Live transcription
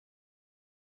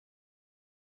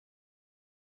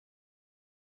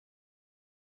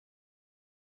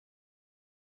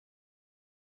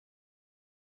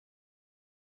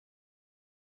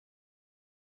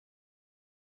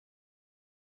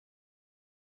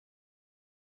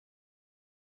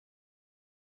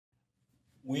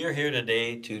We are here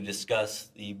today to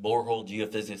discuss the Borehole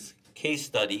Geophysics case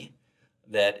study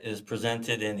that is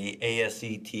presented in the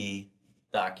ASCT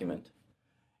document.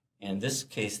 And this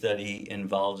case study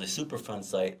involves a Superfund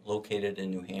site located in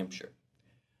New Hampshire.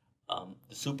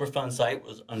 The Superfund site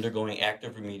was undergoing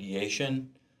active remediation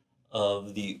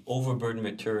of the overburden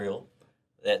material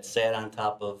that sat on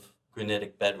top of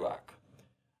granitic bedrock.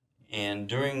 And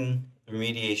during the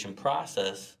remediation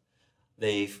process,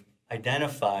 they've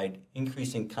identified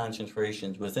increasing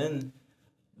concentrations within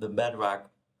the bedrock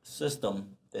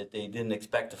system that they didn't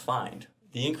expect to find.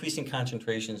 The increasing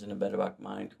concentrations in the bedrock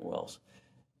mine wells,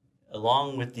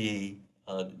 along with the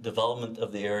development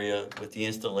of the area with the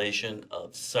installation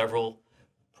of several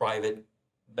private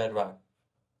bedrock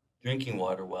drinking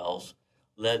water wells,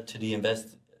 led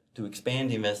to expand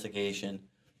the investigation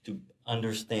to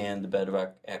understand the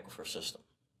bedrock aquifer system.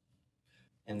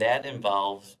 And that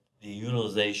involves the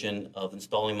utilization of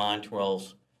installing monitor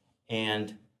wells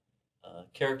and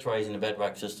characterizing the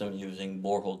bedrock system using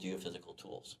borehole geophysical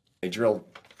tools. They drilled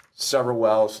several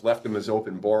wells, left them as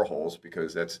open boreholes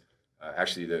because that's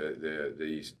actually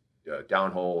the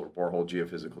downhole or borehole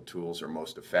geophysical tools are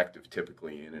most effective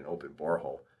typically in an open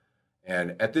borehole.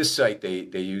 And at this site,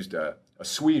 they used a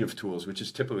suite of tools, which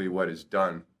is typically what is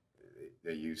done.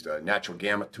 They used a natural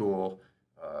gamut tool,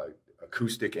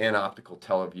 acoustic and optical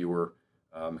televiewer,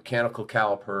 mechanical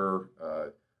caliper,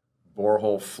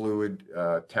 borehole fluid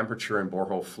temperature and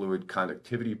borehole fluid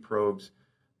conductivity probes,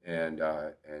 and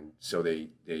so they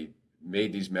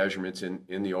made these measurements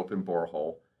in the open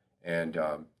borehole. And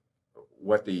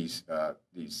what these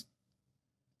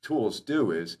tools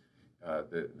do is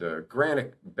the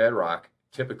granite bedrock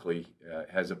typically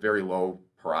has a very low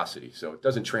porosity, so it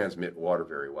doesn't transmit water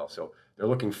very well. So they're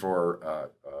looking for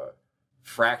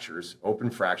fractures,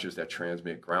 open fractures that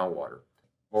transmit groundwater.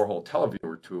 Borehole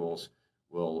Televiewer tools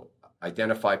will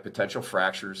identify potential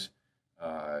fractures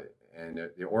and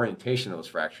the orientation of those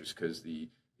fractures, because the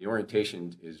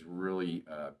orientation is really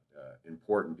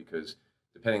important, because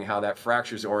depending how that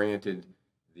fracture is oriented,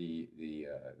 the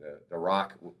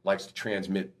rock likes to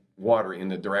transmit water in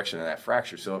the direction of that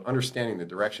fracture. So understanding the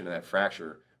direction of that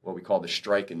fracture, what we call the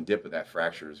strike and dip of that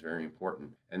fracture, is very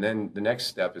important. And then the next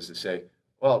step is to say,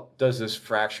 well, does this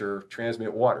fracture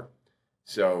transmit water?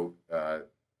 So,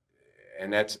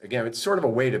 and that's, again, it's sort of a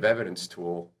weight of evidence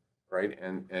tool, right?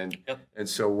 And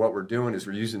so what we're doing is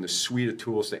we're using the suite of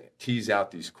tools to tease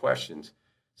out these questions.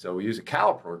 So we use a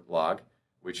caliper log,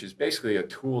 which is basically a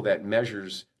tool that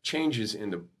measures changes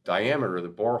in the diameter of the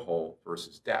borehole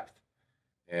versus depth.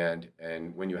 And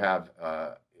when you have,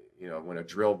 when a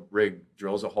drill rig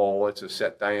drills a hole, it's a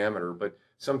set diameter, but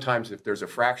sometimes if there's a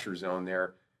fracture zone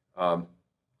there,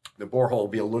 the borehole will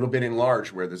be a little bit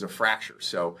enlarged where there's a fracture.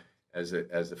 So as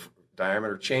the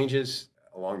diameter changes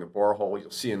along the borehole,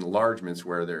 you'll see enlargements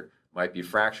where there might be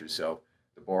fractures. So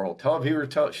the borehole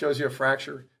televiewer shows you a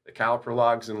fracture. The caliper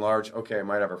log's enlarged. Okay, I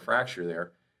might have a fracture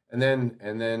there. And then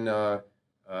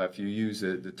if you use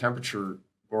the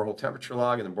borehole temperature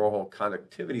log and the borehole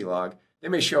conductivity log, they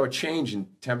may show a change in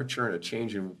temperature and a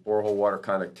change in borehole water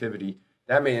conductivity.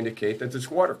 That may indicate that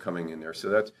there's water coming in there.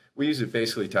 So we use it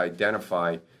basically to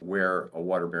identify where a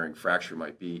water-bearing fracture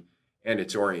might be and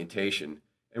its orientation.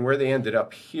 And where they ended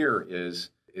up here is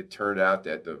it turned out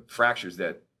that the fractures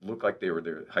that looked like they were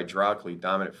the hydraulically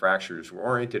dominant fractures were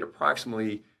oriented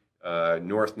approximately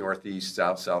north-northeast,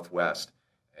 south-southwest.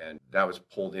 And that was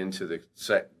pulled into the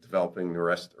set, developing the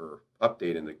rest, or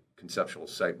updating the conceptual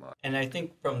site model. And I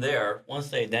think from there, once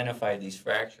they identify these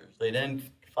fractures, they then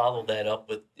follow that up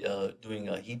with doing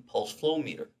a heat pulse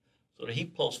flowmeter. So the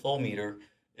heat pulse flowmeter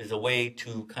is a way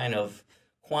to kind of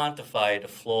quantify the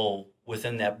flow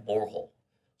within that borehole.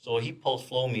 So a heat pulse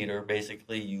flowmeter,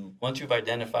 basically, once you've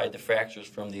identified the fractures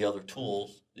from the other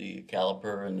tools, the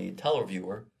caliper and the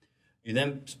televiewer, you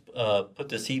then put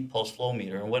this heat pulse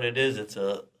flowmeter, and what it is, it's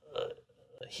a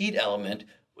heat element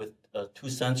with two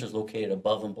sensors located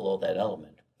above and below that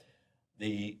element.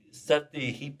 Set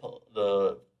the heat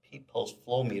pulse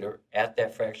flowmeter at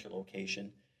that fracture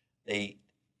location. They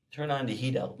turn on the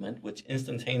heat element, which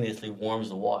instantaneously warms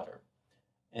the water,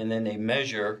 and then they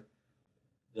measure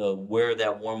where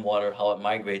that warm water, how it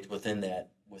migrates within that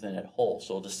hole.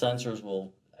 So the sensors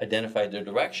will identify the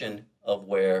direction of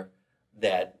where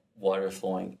that water is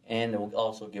flowing, and it will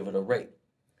also give it a rate.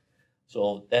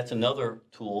 So that's another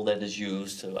tool that is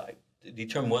used to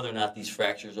determine whether or not these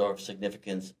fractures are of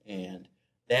significance, and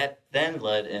that then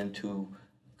led into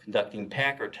conducting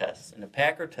Packer tests. And the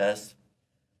Packer tests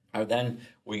are then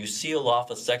where you seal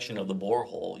off a section of the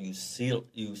borehole, you seal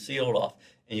it off,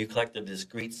 and you collect a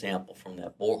discrete sample from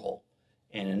that borehole.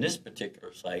 And in this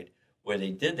particular site, where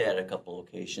they did that at a couple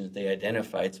locations, they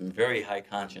identified some very high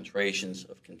concentrations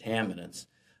of contaminants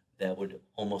that would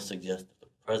almost suggest that the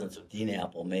presence of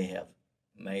DNAPL may have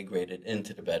migrated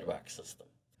into the bedrock system.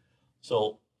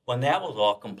 So when that was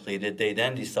all completed, they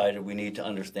then decided we need to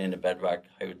understand the bedrock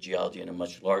hydrogeology on a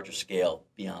much larger scale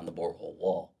beyond the borehole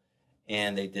wall.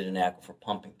 And they did an aquifer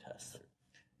pumping test.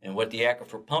 And what the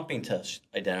aquifer pumping test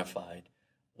identified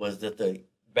was that the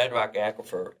bedrock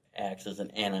aquifer acts as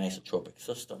an anisotropic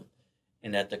system,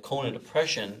 and that the cone of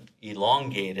depression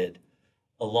elongated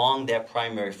along that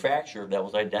primary fracture that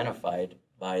was identified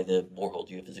by the Borehole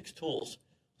Geophysics tools.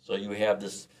 So you have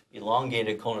this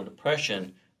elongated cone of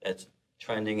depression that's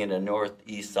trending in a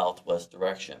northeast-southwest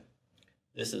direction.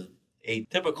 This is a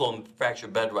typical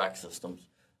fractured bedrock systems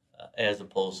as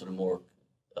opposed to the more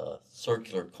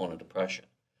circular cone of depression.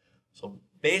 So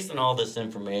based on all this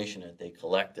information that they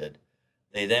collected,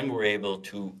 they then were able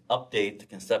to update the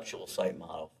conceptual site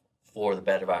model for the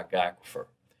bedrock aquifer.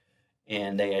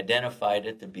 And they identified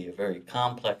it to be a very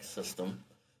complex system,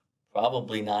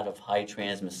 probably not of high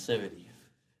transmissivity.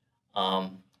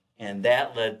 And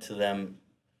that led to them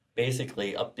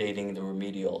basically updating the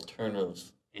remedial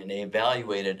alternatives. And they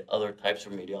evaluated other types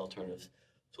of remedial alternatives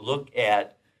to look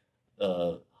at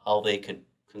how they could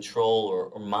control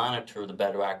or monitor the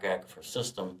bedrock aquifer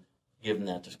system, given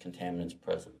that there's contaminants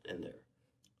present in there.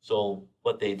 So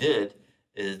what they did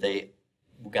is they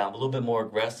got a little bit more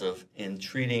aggressive in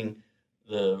treating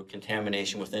the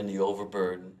contamination within the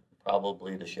overburden,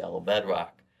 probably the shallow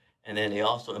bedrock. And then they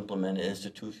also implemented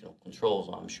institutional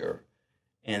controls, I'm sure.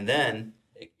 And then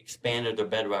expanded their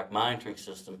bedrock monitoring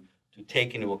system to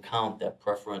take into account that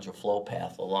preferential flow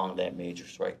path along that major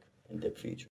strike and dip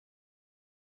feature.